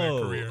time in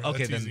their career. okay,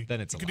 That's then- easy.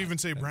 then it's You a could lot. even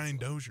say Then Brian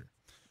Dozier.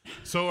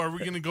 So are we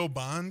going to go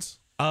Bonds?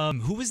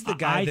 Who was the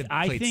guy that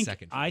I played think,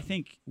 second? I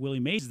think Willie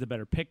Mays is the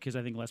better pick because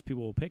I think less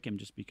people will pick him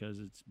just because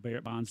it's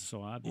Barrett Bonds is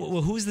so obvious.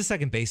 Well, who was the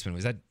second baseman?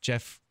 Was that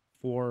Jeff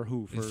For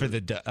who? for the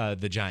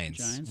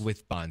Giants,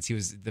 with Bonds? He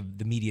was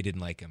the media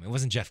didn't like him. It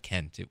wasn't Jeff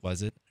Kent,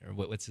 was it? Or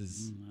what's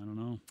his? I don't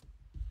know.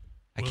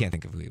 I can't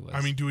think of who he was. I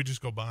mean, do we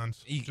just go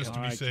Bonds? You- Just to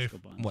All be right, just safe. go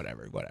Bonds.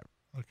 whatever.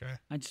 Okay.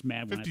 I'm just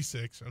mad when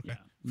 56. Okay. yeah.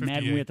 Mad when we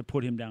 58. have to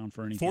put him down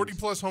for anything.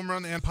 40-plus home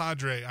run and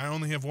Padre. I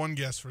only have one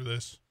guess for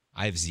this.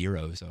 I have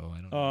 0, so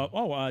I don't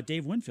know.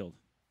 Dave Winfield.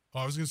 Oh,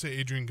 I was going to say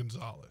Adrian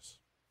Gonzalez.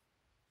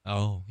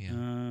 Oh,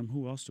 yeah.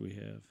 Who else do we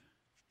have?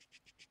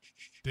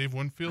 Dave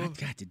Winfield?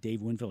 God, did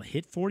Dave Winfield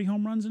hit 40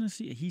 home runs in a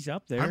season? He's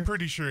up there. I'm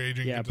pretty sure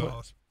Adrian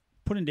Gonzalez.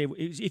 Put in Dave.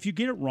 If you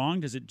get it wrong,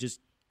 does it just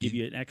give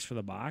you an X for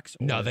the box?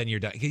 Or? No, then you're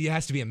done. It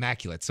has to be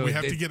immaculate. So We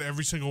have to get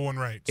every single one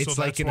right. It's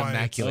so like that's an why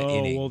immaculate Oh,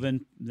 inning. well,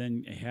 then,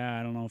 yeah,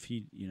 I don't know if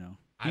he, he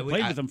I would-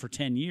 played with them for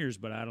 10 years,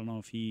 but I don't know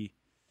if he,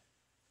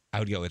 I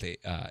would go with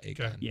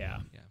Agon. yeah.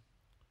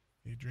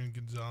 Adrian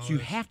Gonzalez. So you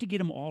have to get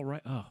them all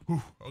right. Oh,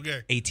 Whew,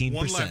 okay. 18%.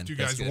 One left, you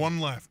That's guys. good. One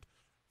left.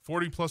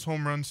 40-plus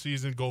home run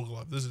season, Gold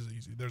Glove. This is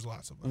easy. There's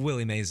lots of them.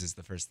 Willie Mays is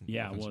the first thing.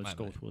 yeah, that comes well, to let's my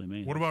go mind. with Willie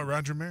Mays. What about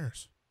Roger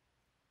Maris?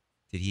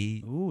 Did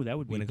he Ooh, that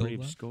would be win a pretty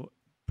Gold obscure.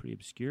 Pretty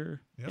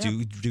obscure. Yep.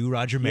 do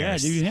Roger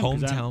Maris, do him,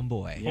 'cause hometown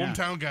boy? Yeah.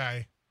 Hometown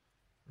guy,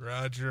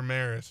 Roger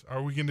Maris.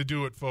 Are we going to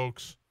do it,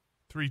 folks?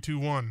 3, 2,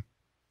 1.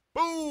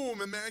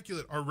 Boom!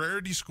 Immaculate. Our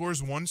rarity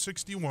scores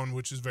 161,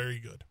 which is very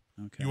good.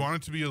 Okay. You want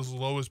it to be as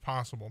low as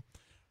possible.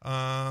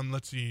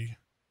 Let's see.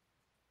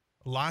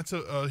 Lots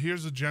of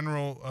here's a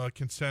general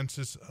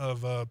consensus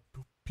of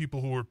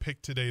people who were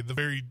picked today. The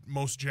very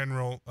most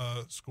general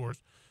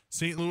scores: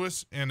 St.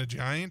 Louis and a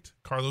Giant,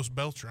 Carlos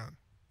Beltran.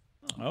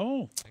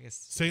 Oh, I guess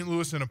St.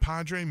 Louis and a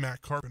Padre,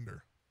 Matt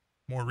Carpenter.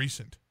 More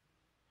recent.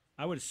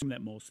 I would assume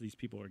that most of these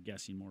people are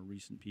guessing more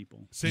recent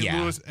people. St.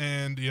 Yeah. Louis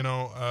and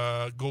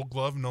Gold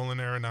Glove, Nolan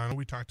Arenado.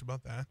 We talked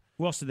about that.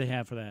 Who else did they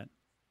have for that?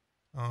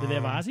 Did they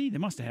have Ozzy? They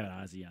must have had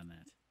Ozzy on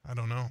that. I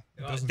don't know.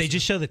 It doesn't they say.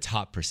 just show the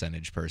top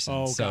percentage person.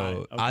 Oh, got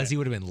so it. Okay. Ozzy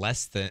would have been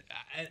less than,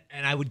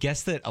 and I would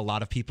guess that a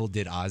lot of people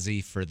did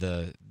Ozzy for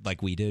the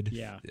like we did.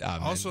 Yeah.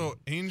 Also,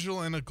 Angel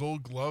and a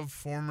Gold Glove,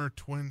 former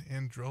twin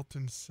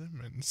Andrelton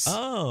Simmons.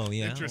 oh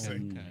yeah,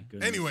 Interesting. Oh, my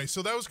goodness. Anyway,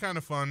 so that was kind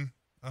of fun.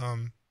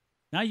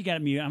 Now you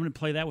got me. I'm going to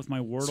play that with my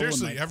Wordle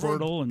Seriously, and my everyone,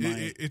 Wordle and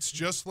my. it's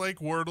just like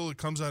Wordle. It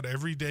comes out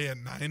every day at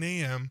 9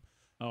 a.m.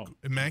 Oh,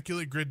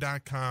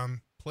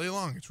 ImmaculateGrid.com. Play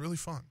along. It's really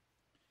fun.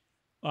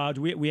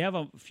 do we have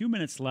a few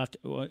minutes left?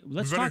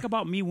 Let's better- talk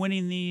about me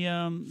winning the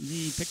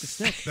pick the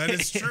stick. That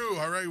is true.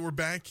 All right, we're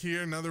back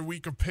here. Another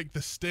week of Pick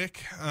the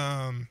Stick.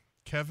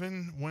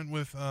 Kevin went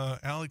with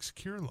Alex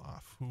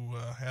Kirilloff, who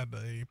had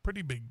a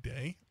pretty big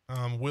day.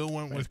 Will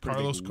went Had a with pretty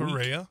Carlos big week.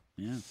 Correa.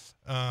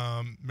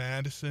 Yeah.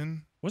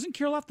 Madison. Wasn't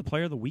Kirilloff the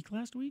player of the week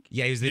last week?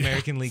 Yeah, he was the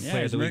American League Yeah,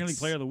 Player he of was the American Week. League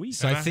Player of the Week.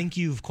 So And I I- think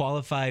you've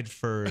qualified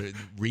for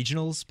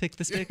regionals. Pick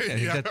the stick. I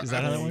think Yeah. is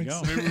that how that There you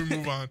works? go. Maybe we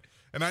move on.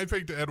 And I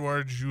picked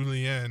Edouard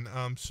Julien.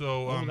 Oh,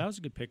 that was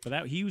a good pick,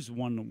 but he was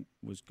one that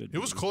was good. It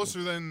was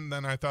closer than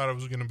I thought it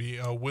was going to be.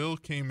 Will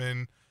came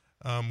in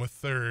with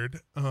third.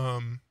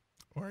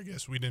 Or I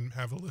guess we didn't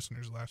have the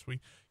listeners last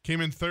week.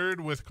 Came in third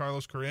with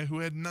Carlos Correa, who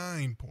had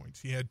 9 points.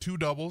 He had 2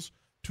 doubles,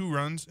 2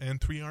 runs, and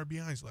 3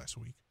 RBIs last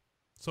week.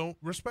 So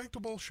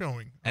respectable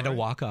showing. And a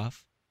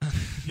walk-off.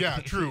 Yeah,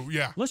 true.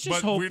 Yeah. Let's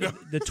just But hope we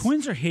don't- the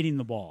Twins are hitting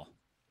the ball.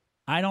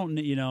 I don't,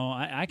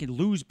 I could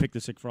lose pick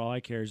the sick for all I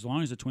care. As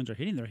long as the Twins are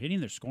hitting,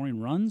 they're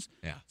scoring runs.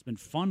 Yeah. It's been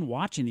fun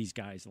watching these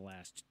guys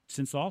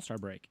since the All-Star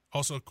break.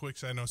 Also, quick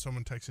side note,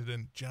 someone texted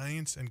in,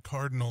 Giants and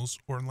Cardinals,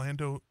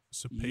 Orlando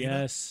Cepeda.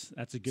 Yes,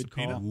 that's a good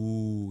Cepeda. call.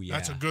 Ooh, yeah.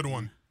 That's a good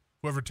one.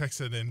 Whoever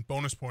texted in,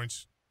 bonus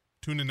points.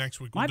 Tune in next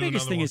week. We'll My do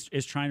biggest another thing one.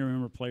 is trying to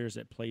remember players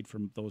that played for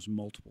those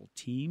multiple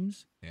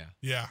teams. Yeah.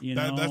 Yeah, You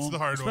that's know? the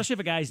hard Especially if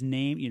a guy's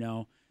name,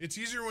 It's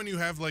easier when you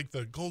have like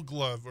the Gold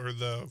Glove or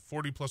the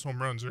 40-plus home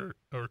runs or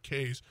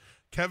Ks.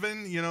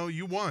 Kevin,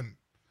 you won.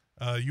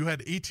 You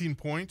had 18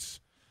 points.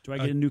 Do I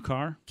get a new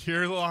car?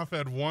 Kirilloff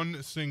had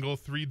 1 single,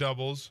 3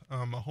 doubles, a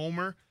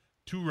homer,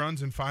 2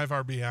 runs, and 5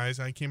 RBIs.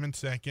 I came in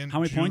second. How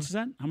many points is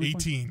that? How many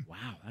 18. Points? Wow,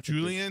 that's a good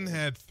Julian score.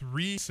 had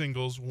 3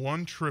 singles,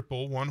 1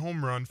 triple, 1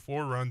 home run,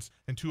 4 runs,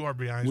 and 2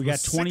 RBIs. We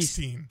got 20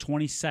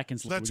 16.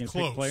 seconds left. That's We're gonna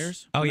close. pick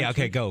players. Oh, yeah. next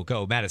Okay, week?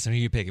 go. Madison, who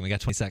are you picking? We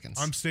got 20 seconds.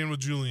 I'm staying with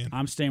Julian.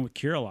 I'm staying with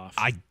Kirilloff.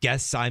 I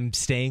guess I'm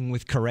staying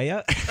with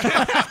Correa.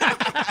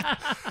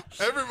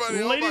 Everybody,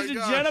 oh Ladies my and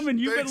gosh. gentlemen,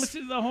 you've been Thanks.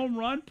 listening to the Home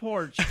Run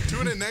Porch.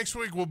 Tune in next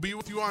week. We'll be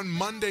with you on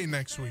Monday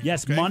next week.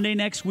 Yes, okay? Monday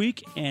next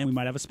week, and we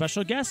might have a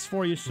special guest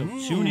for you, so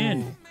tune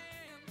in. Ooh.